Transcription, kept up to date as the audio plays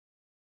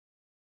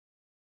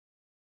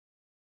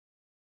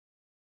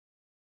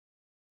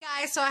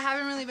Guys, so I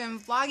haven't really been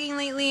vlogging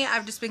lately.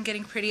 I've just been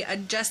getting pretty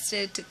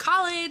adjusted to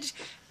college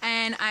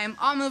and I'm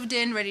all moved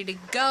in, ready to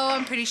go.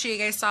 I'm pretty sure you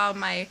guys saw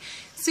my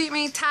suite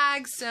mate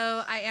tag,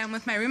 so I am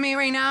with my roommate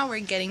right now. We're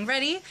getting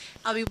ready.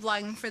 I'll be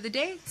vlogging for the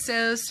day,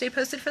 so stay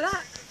posted for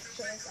that.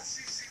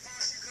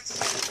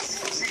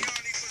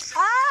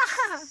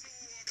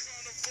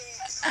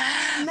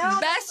 No,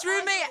 best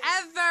roommate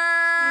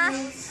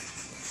ever!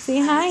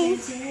 Say hi.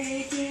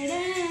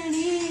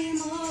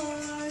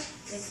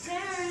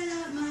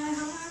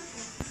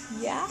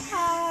 Yeah.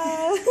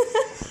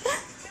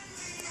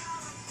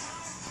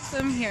 So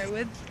I'm here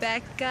with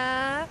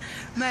Becca,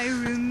 my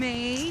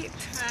roommate.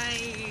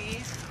 Hi.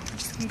 I'm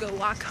just gonna go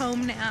walk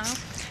home now.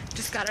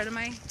 Just got out of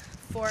my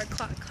 4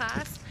 o'clock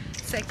class.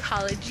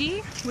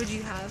 Psychology. What'd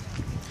you have?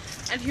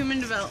 And human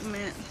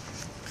development.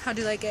 How'd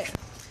you like it?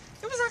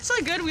 It was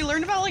actually good. We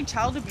learned about like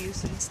child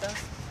abuse and stuff.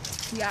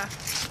 Yeah.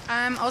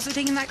 I'm also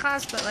taking that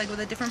class, but like with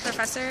a different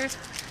professor,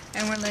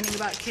 and we're learning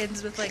about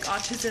kids with like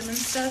autism and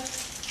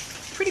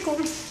stuff. Pretty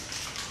cool.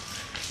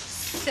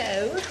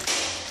 So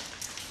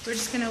we're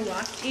just gonna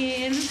walk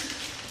in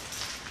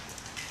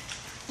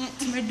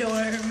to my dorm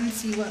and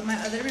see what my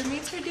other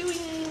roommates are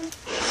doing.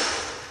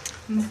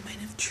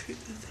 Moment of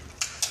truth.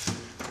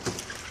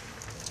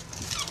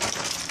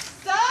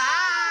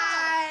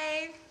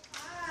 Hi!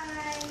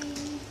 Hi!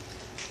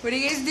 What are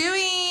you guys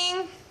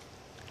doing?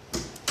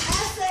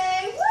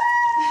 Essay! Woo!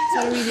 So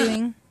what are we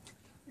doing?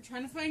 We're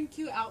trying to find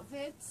cute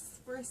outfits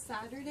for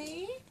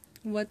Saturday.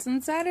 What's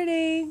on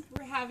Saturday?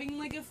 We're having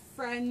like a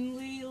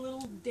friendly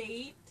little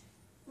date.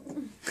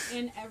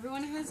 And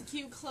everyone has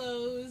cute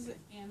clothes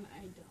and I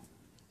don't.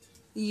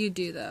 You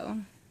do though.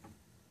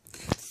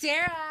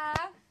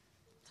 Sarah!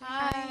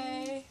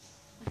 Hi.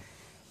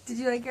 Did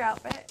you like your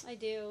outfit? I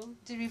do.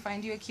 Did we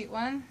find you a cute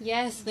one?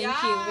 Yes, thank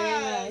you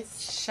very much.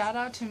 Shout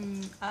out to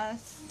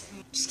us.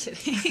 Just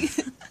kidding.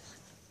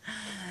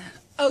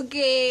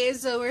 Okay,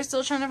 so we're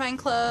still trying to find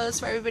clothes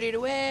for everybody to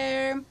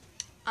wear.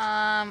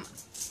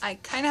 I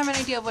kind of have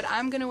an idea of what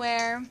I'm gonna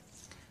wear.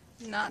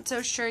 Not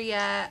so sure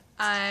yet.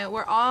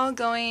 We're all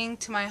going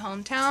to my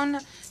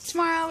hometown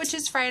tomorrow, which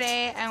is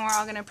Friday, and we're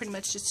all gonna pretty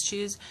much just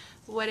choose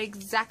what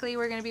exactly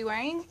we're gonna be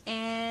wearing.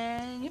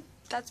 And yep,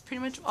 that's pretty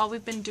much all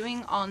we've been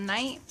doing all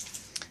night.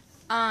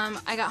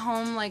 I got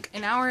home like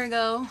an hour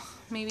ago,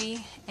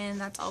 maybe, and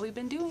that's all we've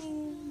been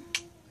doing.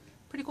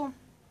 Pretty cool.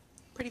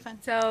 Pretty fun.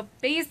 So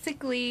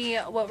basically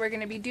what we're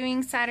going to be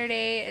doing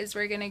Saturday is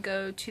we're going to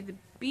go to the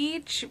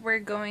beach. We're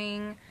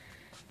going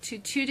to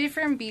 2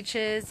 different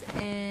beaches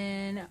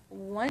in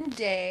one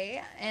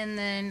day, and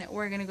then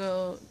we're going to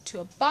go to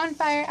a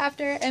bonfire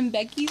after, and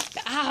Becky's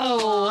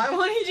Ow! I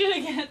wanted you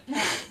to get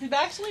that. Did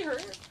that actually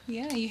hurt?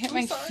 Yeah, you hit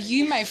my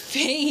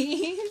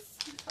face.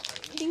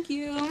 Thank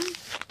you.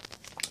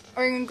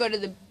 We're going to go to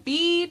the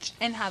beach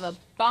and have a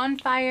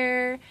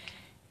bonfire,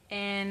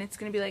 and it's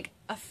going to be like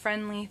a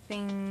friendly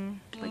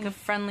thing, like a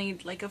friendly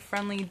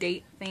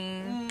date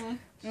thing.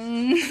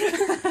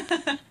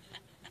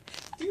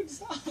 Dude,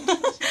 stop.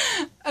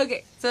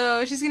 Okay,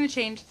 so she's gonna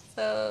change,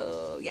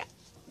 so yeah.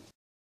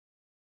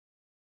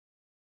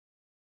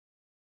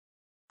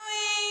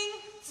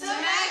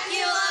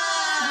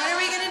 What are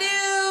we gonna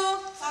do?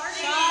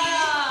 Party!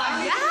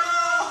 Yeah!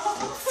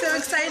 So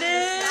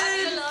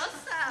excited!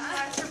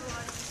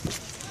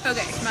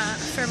 Okay, my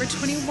Forever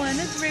 21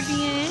 with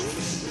Rivian.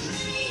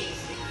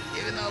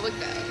 Even though I look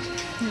bad.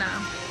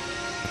 Nah.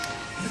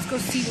 Let's go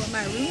see what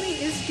my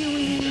roommate is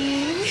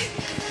doing.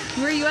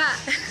 Where are you at?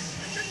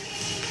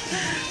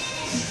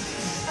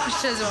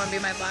 She doesn't want to be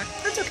in my vlog.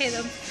 That's okay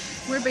though.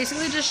 We're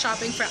basically just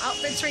shopping for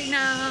outfits right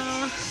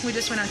now. We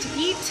just went out to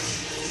eat.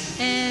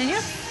 And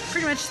yeah,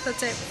 pretty much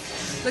that's it.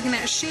 Looking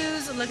at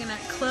shoes, looking at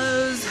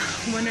clothes,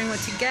 wondering what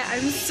to get.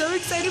 I'm so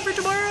excited for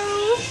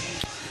tomorrow.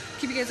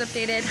 Keep you guys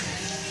updated.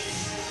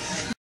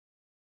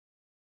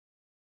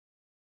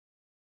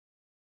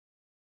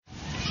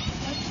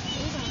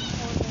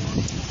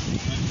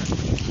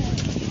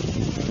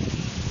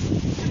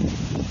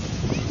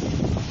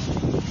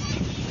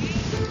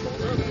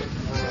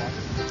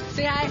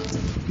 Say hi.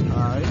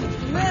 Hi.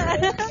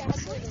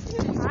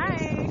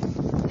 Hi.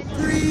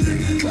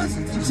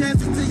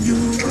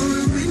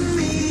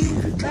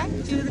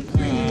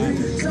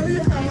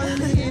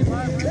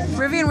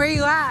 Rivian, where are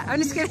you at?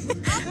 I'm just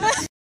kidding.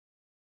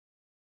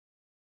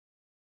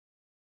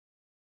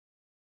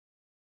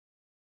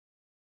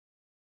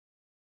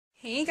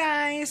 Hey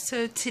guys,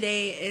 so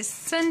today is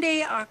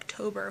Sunday,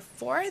 October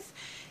 4th,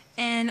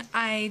 and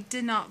I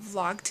did not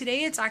vlog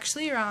today. It's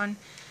actually around,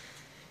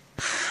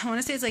 I want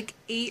to say it's like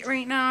 8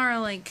 right now, or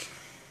like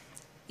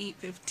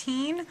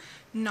 8:15,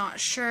 not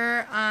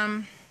sure.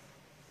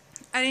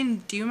 I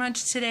didn't do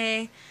much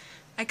today.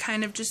 I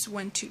kind of just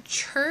went to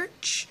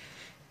church,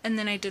 and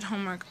then I did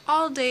homework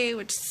all day,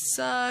 which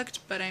sucked,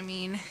 but I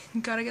mean,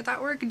 gotta get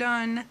that work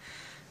done.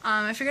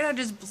 I figured I'd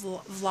just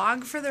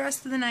vlog for the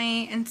rest of the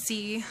night and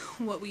see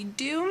what we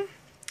do,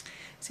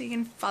 so you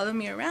can follow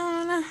me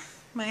around.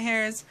 My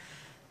hair is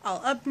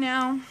all up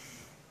now,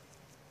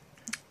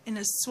 in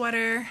a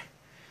sweater,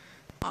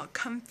 all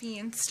comfy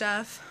and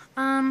stuff.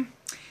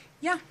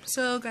 yeah,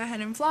 so go ahead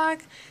and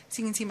vlog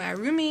so you can see my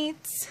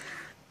roommates.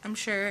 I'm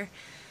sure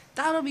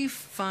that'll be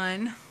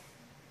fun,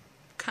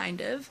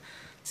 kind of.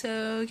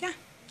 So yeah.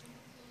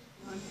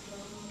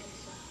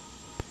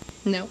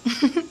 No.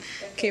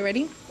 Okay,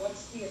 ready?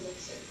 What's the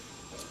elixir?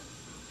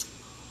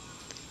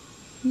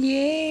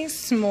 Yay,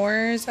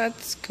 s'mores at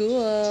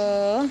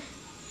school. Is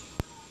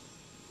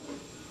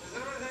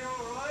everything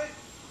alright?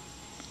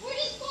 We're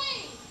just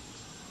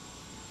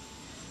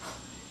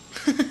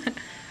playing.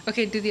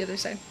 Okay, do the other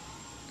side.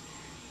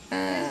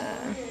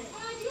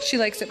 She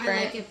likes it I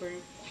burnt. like it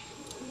burnt.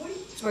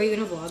 Are you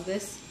gonna vlog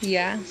this?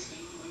 Yeah.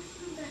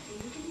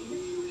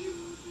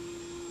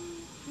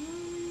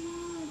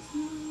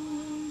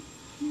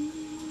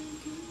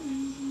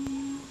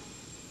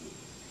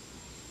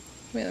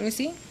 Wait, let me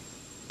see.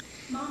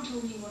 Mom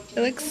told me what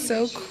It looks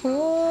so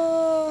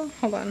cool.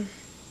 Hold on.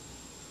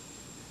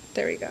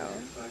 There we go.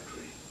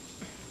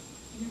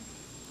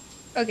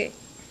 Okay.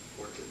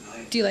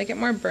 Do you like it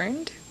more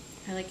burned?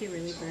 I like it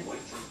really burnt.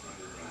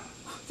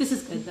 This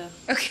is good though.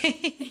 Okay.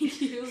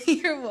 Thank you.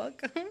 You're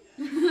welcome.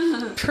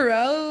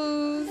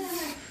 Pros.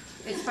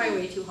 It's probably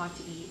way too hot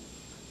to eat.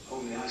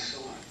 Oh, yeah, I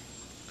saw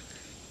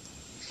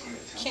it.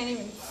 Can't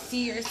even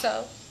see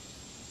yourself.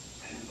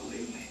 I didn't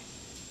believe me.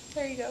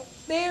 There you go.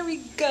 There we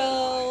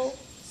go.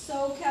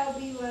 SoCal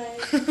be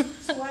like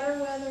sweater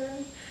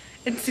weather.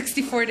 It's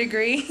 64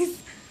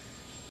 degrees.